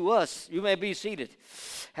outdo us. You may be seated.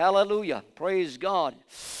 Hallelujah. Praise God.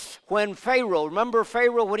 When Pharaoh, remember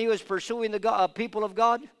Pharaoh when he was pursuing the people of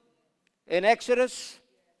God in Exodus?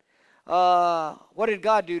 What did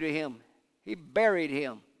God do to him? He buried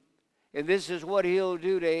him. And this is what he'll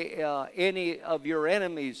do to any of your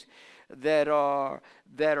enemies that are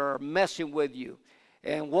messing with you.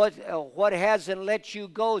 And what hasn't let you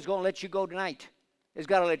go is going to let you go tonight. It's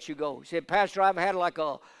got to let you go. He said, Pastor, I've had like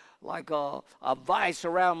a vice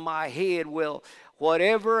around my head. Well,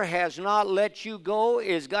 whatever has not let you go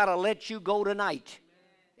is got to let you go tonight.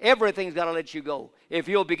 Everything's got to let you go. If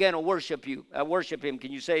you'll begin to worship him,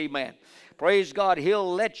 can you say amen? Praise God.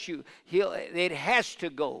 He'll let you. It has to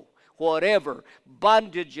go. Whatever,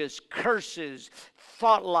 bondages, curses,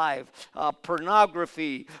 thought life,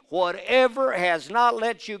 pornography, whatever has not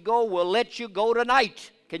let you go will let you go tonight.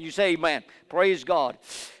 Can you say amen? Praise God.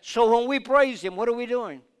 So when we praise him, what are we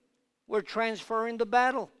doing? We're transferring the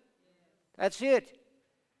battle. That's it.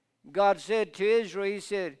 God said to Israel, he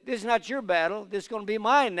said, this is not your battle. This is going to be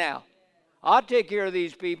mine now. I'll take care of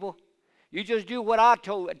these people. You just do what I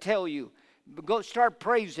tell you. Go start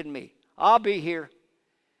praising me. I'll be here.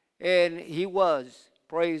 And he was.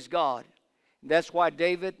 Praise God. That's why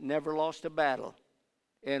David never lost a battle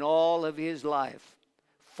in all of his life.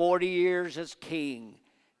 40 years as king,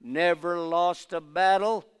 never lost a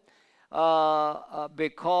battle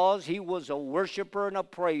because he was a worshiper and a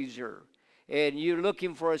praiser. And you're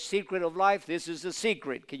looking for a secret of life, this is the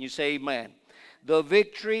secret. Can you say amen? The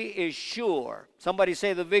victory is sure. Somebody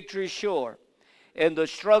say the victory is sure. And the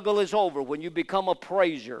struggle is over when you become a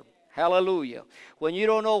praiser. Hallelujah. When you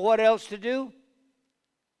don't know what else to do,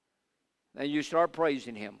 then you start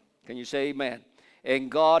praising him. Can you say amen?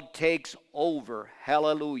 And God takes over.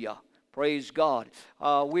 Hallelujah. Praise God.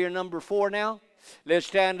 We are number 4 now. Let's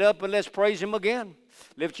stand up and let's praise him again.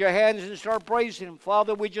 Lift your hands and start praising him.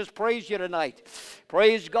 Father, we just praise you tonight.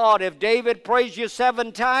 Praise God. If David praised you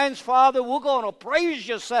 7 times, Father, we're going to praise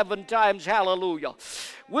you 7 times. Hallelujah.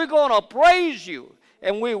 We're going to praise you.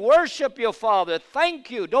 And we worship you, Father. Thank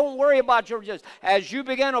you. Don't worry about your just as you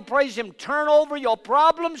begin to praise him, turn over your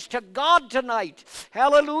problems to God tonight.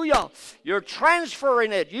 Hallelujah. You're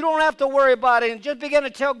transferring it. You don't have to worry about it. And just begin to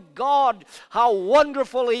tell God how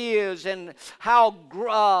wonderful he is and how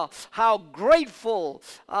grateful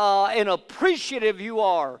and appreciative you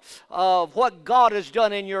are of what God has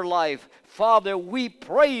done in your life. Father, we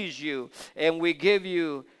praise you and we give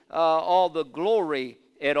you all the glory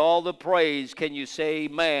and all the praise. Can you say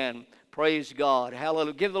amen? Praise God.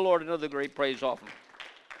 Hallelujah. Give the Lord another great praise offering.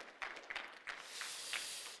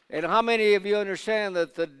 And how many of you understand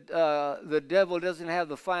that the devil doesn't have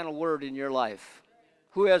the final word in your life?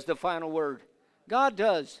 Who has the final word? God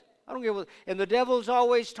does. I don't give a, and the devil's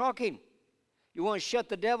always talking. You want to shut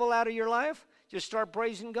the devil out of your life? Just start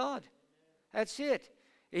praising God. That's it.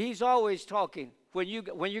 He's always talking. When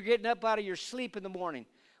you're getting up out of your sleep in the morning,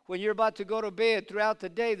 when you're about to go to bed, throughout the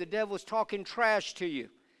day, the devil's talking trash to you.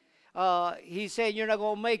 He's saying you're not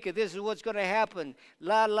going to make it. This is what's going to happen.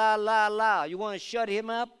 La, la, la, la. You want to shut him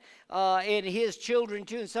up? And his children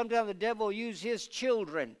too. And sometimes the devil will use his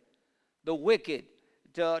children, the wicked,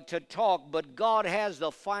 to talk. But God has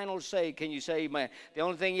the final say. Can you say amen? The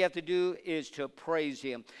only thing you have to do is to praise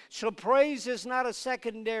him. So praise is not a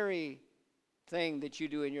secondary thing that you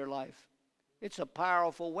do in your life. It's a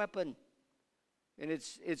powerful weapon. And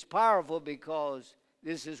it's powerful because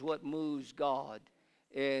this is what moves God,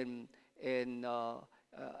 and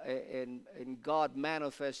God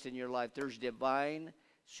manifests in your life. There's divine,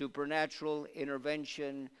 supernatural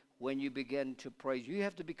intervention when you begin to praise. You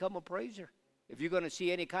have to become a praiser. If you're going to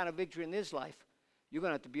see any kind of victory in this life, you're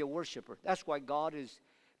going to have to be a worshiper. That's why God is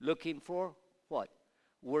looking for what?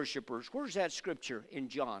 Worshipers. Where's that scripture in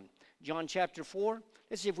John? John chapter 4.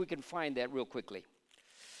 Let's see if we can find that real quickly.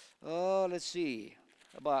 Oh, let's see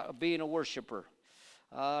about being a worshiper.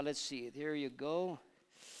 Let's see. There you go.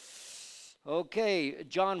 Okay,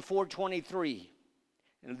 John 4:23.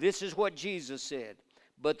 And this is what Jesus said.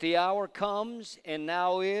 But the hour comes, and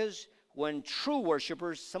now is, when true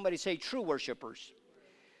worshipers, somebody say true worshipers,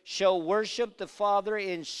 shall worship the Father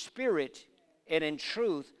in spirit and in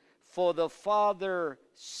truth, for the Father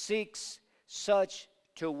seeks such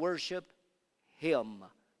to worship him.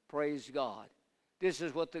 Praise God. This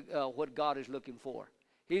is what God is looking for.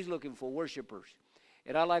 He's looking for worshipers.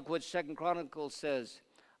 And I like what 2 Chronicles says.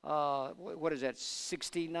 What is that,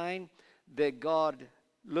 69? That God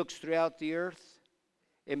looks throughout the earth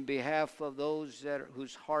in behalf of those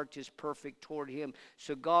whose heart is perfect toward him.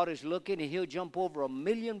 So God is looking, and he'll jump over 1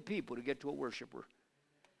 million people to get to a worshiper.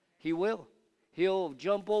 He will. He'll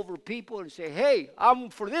jump over people and say, hey,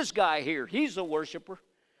 I'm for this guy here. He's a worshiper.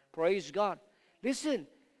 Praise God. Listen.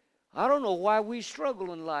 I don't know why we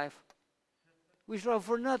struggle in life. We struggle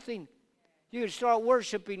for nothing. You can start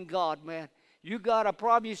worshiping God, man. You got a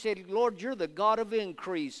problem, you say, Lord, you're the God of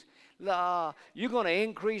increase. You're going to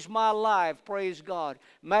increase my life, praise God.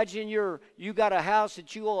 Imagine you got a house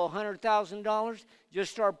that you owe $100,000.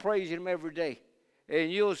 Just start praising him every day. And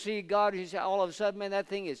you'll see God, all of a sudden, man, that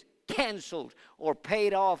thing is canceled or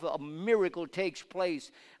paid off. A miracle takes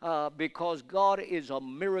place because God is a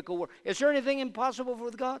miracle worker. Is there anything impossible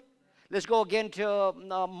with God? Let's go again to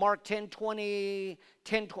Mark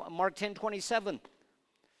 10:27.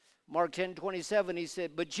 Mark 10:27, he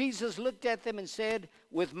said, but Jesus looked at them and said,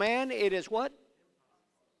 with man it is what?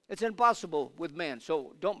 It's impossible with man.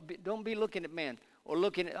 So don't be looking at man or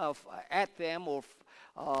looking at them or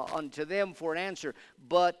unto them for an answer,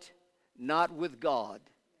 but not with God.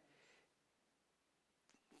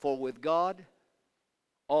 For with God,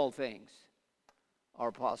 all things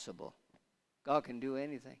are possible. God can do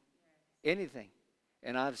anything. Anything.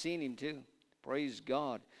 And I've seen him too. Praise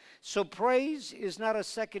God. So praise is not a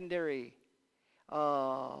secondary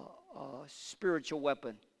spiritual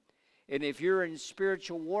weapon. And if you're in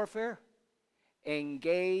spiritual warfare,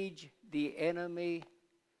 engage the enemy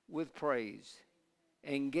with praise.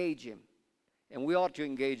 Engage him. And we ought to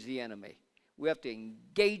engage the enemy. We have to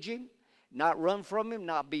engage him, not run from him,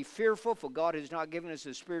 not be fearful, for God has not given us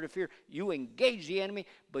a spirit of fear. You engage the enemy,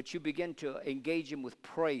 but you begin to engage him with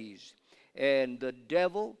praise. And the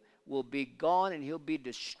devil will be gone and he'll be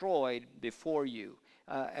destroyed before you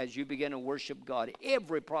as you begin to worship God.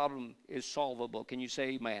 Every problem is solvable. Can you say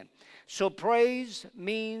amen? So praise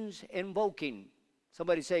means invoking.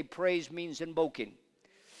 Somebody say praise means invoking.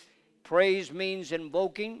 Praise means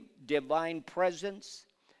invoking divine presence,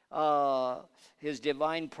 his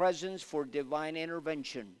divine presence for divine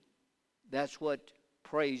intervention. That's what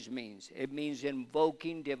praise means. It means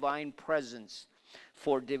invoking divine presence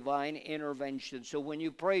for divine intervention. So when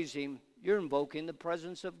you praise him, you're invoking the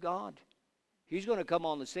presence of God. He's going to come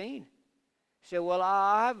on the scene. You say, well,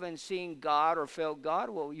 I haven't seen God or felt God.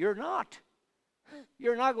 Well, you're not.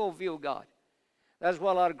 You're not going to feel God. That's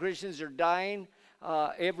why a lot of Christians are dying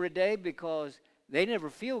every day, because they never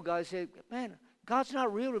feel God. They say, man, God's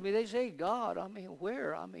not real to me. They say, God, I mean,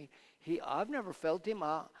 where? I mean, I've never felt him.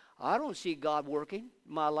 I don't see God working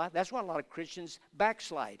in my life. That's why a lot of Christians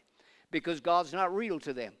backslide, because God's not real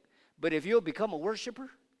to them. But if you'll become a worshiper,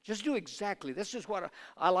 just do exactly. This is what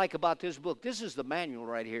I like about this book. This is the manual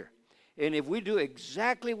right here. And if we do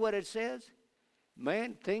exactly what it says,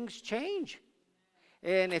 man, things change.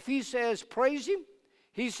 And if he says praise him,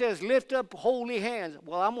 he says lift up holy hands.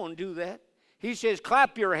 Well, I'm going to do that. He says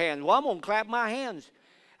clap your hands. Well, I'm going to clap my hands.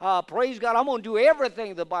 Praise God. I'm going to do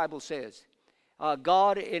everything the Bible says.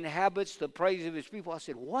 God inhabits the praise of his people. I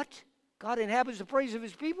said, what? God inhabits the praise of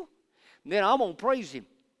his people? And then I'm going to praise him.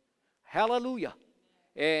 Hallelujah.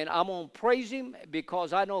 And I'm going to praise him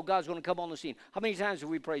because I know God's going to come on the scene. How many times have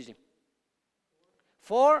we praised him?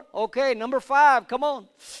 4? Okay, number 5. Come on.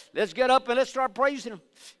 Let's get up and let's start praising him.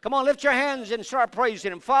 Come on, lift your hands and start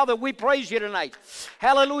praising him. Father, we praise you tonight.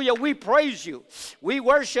 Hallelujah, we praise you. We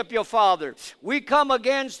worship you, Father. We come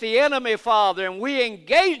against the enemy, Father, and we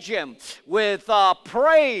engage him with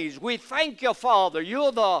praise. We thank you, Father.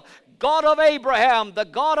 You're the God of Abraham, the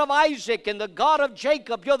God of Isaac, and the God of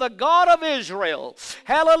Jacob. You're the God of Israel.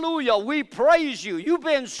 Hallelujah. We praise you. You've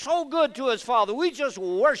been so good to us, Father. We just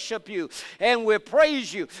worship you and we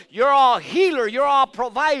praise you. You're our healer. You're our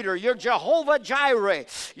provider. You're Jehovah Jireh.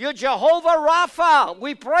 You're Jehovah Rapha.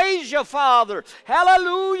 We praise you, Father.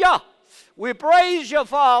 Hallelujah. We praise you,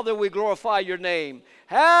 Father. We glorify your name.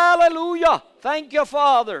 Hallelujah. Thank you,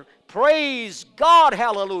 Father. Praise God.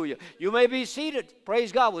 Hallelujah. You may be seated.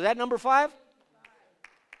 Praise God. Was that number 5?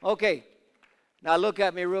 Okay. Now look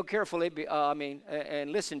at me real carefully.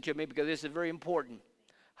 And listen to me, because this is very important.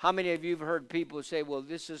 How many of you have heard people say, well,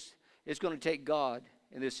 it's going to take God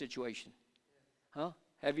in this situation? Huh?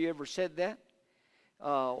 Have you ever said that?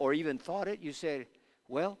 Or even thought it? You said,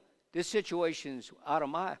 well, this situation's out of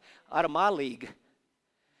my league.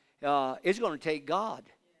 It's going to take God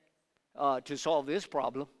to solve this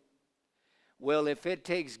problem. Well, if it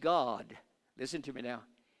takes God, listen to me now.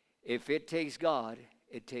 If it takes God,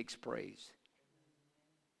 it takes praise.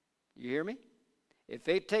 You hear me? If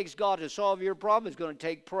it takes God to solve your problem, it's going to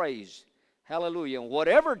take praise. Hallelujah. And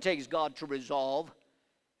whatever it takes God to resolve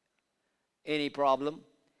any problem,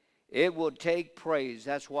 it will take praise.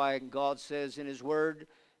 That's why God says in his word,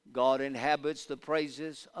 God inhabits the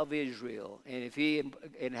praises of Israel. And if he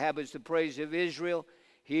inhabits the praise of Israel,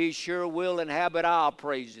 he sure will inhabit our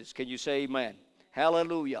praises. Can you say amen?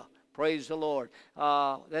 Hallelujah. Praise the Lord.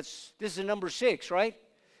 This is number 6, right?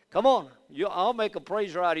 Come on. I'll make a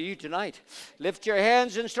praiser out of you tonight. Lift your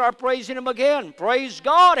hands and start praising him again. Praise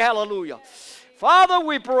God. Hallelujah. Father,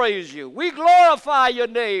 we praise you. We glorify your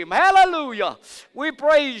name. Hallelujah. We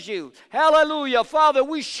praise you. Hallelujah. Father,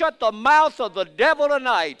 we shut the mouth of the devil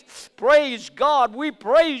tonight. Praise God. We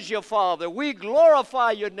praise you, Father. We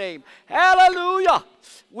glorify your name. Hallelujah.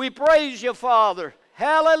 We praise you, Father.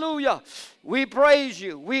 Hallelujah. We praise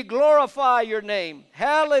you. We glorify your name.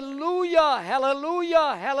 Hallelujah.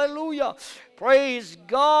 Hallelujah. Hallelujah. Praise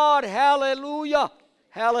God. Hallelujah.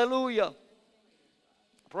 Hallelujah.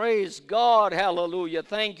 Praise God. Hallelujah.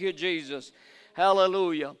 Thank you, Jesus.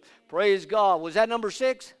 Hallelujah. Praise God. Was that number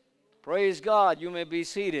 6? Praise God. You may be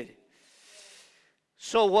seated.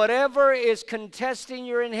 So whatever is contesting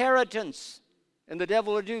your inheritance, and the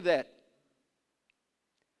devil will do that,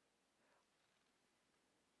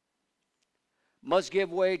 must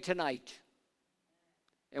give way tonight.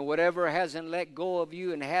 And whatever hasn't let go of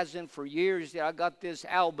you and hasn't for years, I got this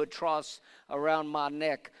albatross around my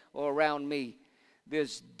neck or around me.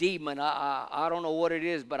 This demon, I don't know what it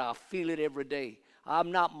is, but I feel it every day. I'm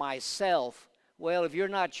not myself. Well, if you're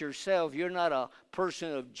not yourself, you're not a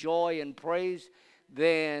person of joy and praise,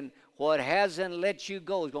 then what hasn't let you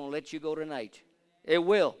go is going to let you go tonight. It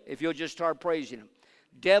will, if you'll just start praising Him.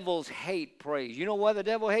 Devils hate praise. You know why the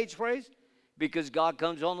devil hates praise? Because God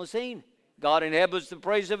comes on the scene. God inhabits the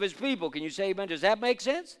praise of His people. Can you say amen? Does that make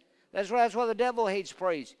sense? That's why the devil hates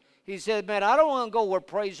praise. He said, man, I don't want to go where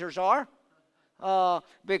praisers are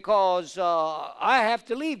because I have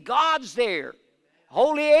to leave. God's there.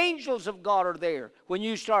 Holy angels of God are there when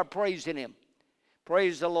you start praising Him.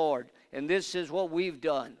 Praise the Lord. And this is what we've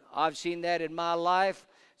done. I've seen that in my life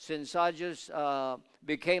since I just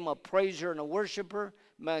became a praiser and a worshiper.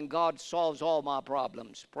 Man, God solves all my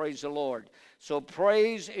problems. Praise the Lord. So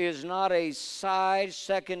praise is not a side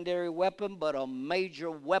secondary weapon, but a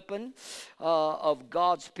major weapon of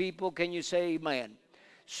God's people. Can you say amen?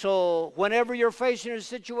 So whenever you're facing a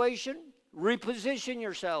situation, reposition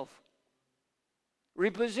yourself.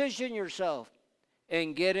 Reposition yourself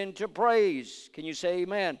and get into praise. Can you say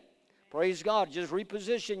amen? Praise God. Just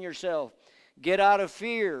reposition yourself. Get out of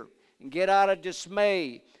fear and get out of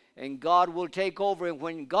dismay. And God will take over. And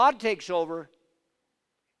when God takes over,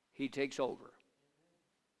 He takes over.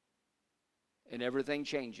 And everything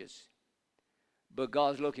changes. But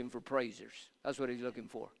God's looking for praisers. That's what He's looking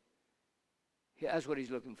for. That's what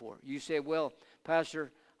He's looking for. You say, well,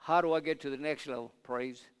 Pastor, how do I get to the next level?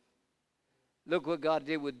 Praise. Look what God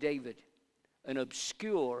did with David. An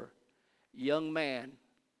obscure young man.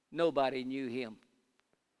 Nobody knew him.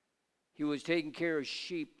 He was taking care of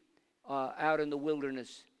sheep out in the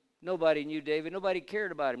wilderness. Nobody knew David. Nobody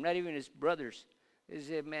cared about him, not even his brothers. They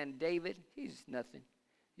said, man, David, he's nothing,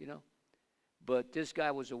 you know. But this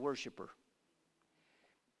guy was a worshiper.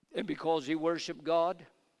 And because he worshiped God,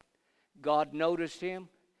 God noticed him.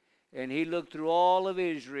 And he looked through all of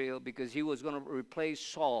Israel because he was going to replace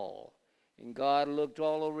Saul. And God looked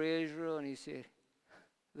all over Israel and He said,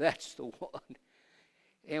 that's the one.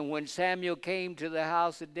 And when Samuel came to the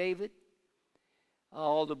house of David,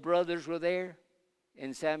 all the brothers were there.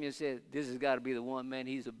 And Samuel said, this has got to be the one, man.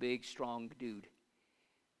 He's a big, strong dude.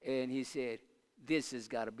 And he said, this has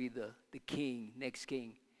got to be the king, next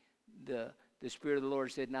king. The Spirit of the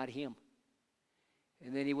Lord said, not him.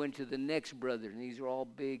 And then he went to the next brother, and these are all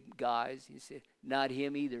big guys. He said, not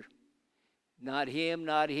him either. Not him,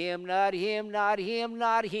 not him, not him, not him,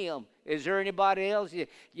 not him. Is there anybody else? Yeah,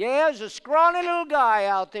 there's a scrawny little guy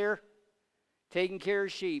out there taking care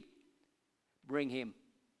of sheep. Bring him.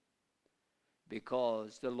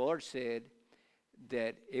 Because the Lord said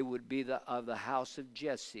that it would be of the house of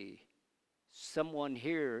Jesse. Someone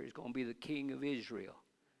here is going to be the king of Israel.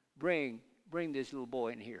 Bring this little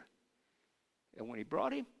boy in here. And when he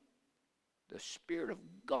brought him, the Spirit of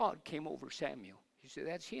God came over Samuel. He said,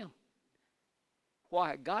 that's him.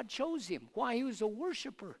 Why? God chose him. Why? He was a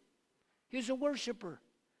worshiper. He was a worshiper.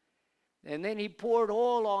 And then He poured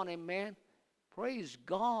oil on him, man. Praise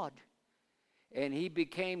God. And he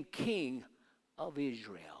became king of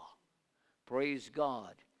Israel. Praise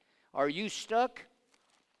God. Are you stuck?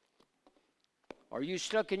 Are you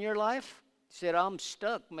stuck in your life? He said, I'm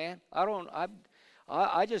stuck, man.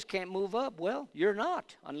 I just can't move up. Well, you're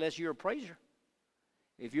not unless you're a praiser.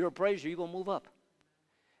 If you're a praiser, you're going to move up.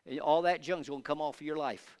 And all that junk's going to come off of your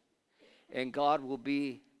life. And God will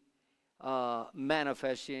be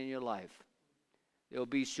manifesting in your life. There'll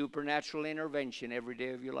be supernatural intervention every day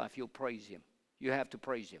of your life. You'll praise Him. You have to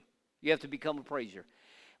praise Him. You have to become a praiser.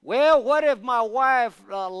 Well, what if my wife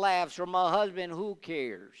laughs or my husband? Who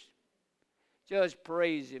cares? Just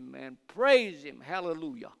praise Him, man. Praise Him.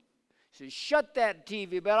 Hallelujah. He says, shut that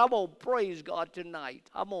TV, but I'm going to praise God tonight.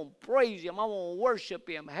 I'm going to praise Him. I'm going to worship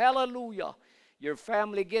Him. Hallelujah. Your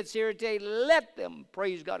family gets irritated, let them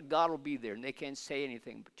praise God. God will be there, and they can't say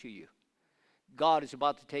anything to you. God is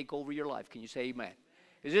about to take over your life. Can you say amen?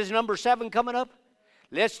 Is this number 7 coming up?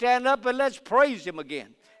 Let's stand up and let's praise Him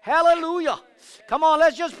again. Hallelujah. Come on,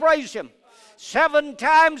 let's just praise Him. 7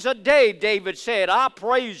 times a day, David said, I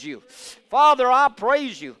praise You. Father, I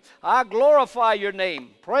praise You. I glorify Your name.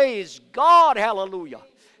 Praise God. Hallelujah.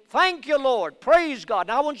 Thank You, Lord. Praise God.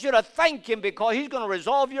 Now I want you to thank Him because He's going to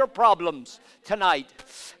resolve your problems tonight.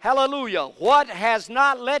 Hallelujah. What has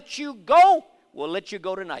not let you go will let you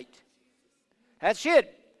go tonight. That's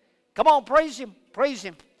it. Come on, praise Him. Praise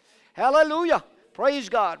Him. Hallelujah. Praise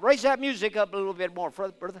God. Raise that music up a little bit more,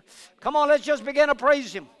 brother. Come on, let's just begin to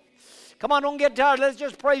praise Him. Come on, don't get tired. Let's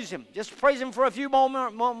just praise Him. Just praise Him for a few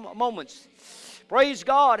moments. Praise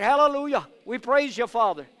God. Hallelujah. We praise You,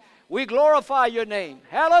 Father. We glorify Your name.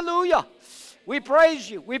 Hallelujah. We praise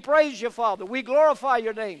You. We praise You, Father. We glorify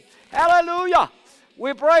Your name. Hallelujah.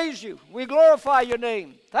 We praise You. We glorify Your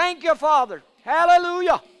name. Thank You, Father.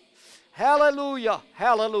 Hallelujah. Hallelujah.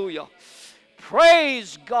 Hallelujah.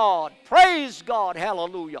 Praise God. Praise God.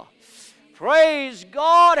 Hallelujah. Praise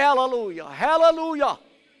God. Hallelujah. Hallelujah.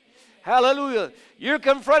 Hallelujah. You're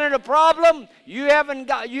confronting a problem. You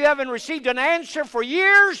haven't received an answer for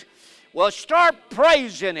years. Well, start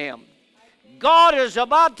praising Him. God is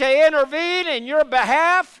about to intervene in your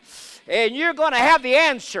behalf, and you're going to have the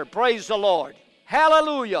answer. Praise the Lord.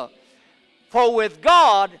 Hallelujah. For with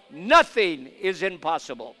God, nothing is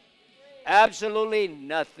impossible. Absolutely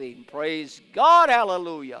nothing. Praise God.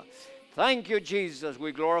 Hallelujah. Thank you, Jesus.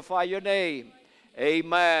 We glorify your name.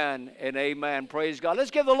 Amen and amen. Praise God.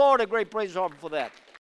 Let's give the Lord a great praise offering for that.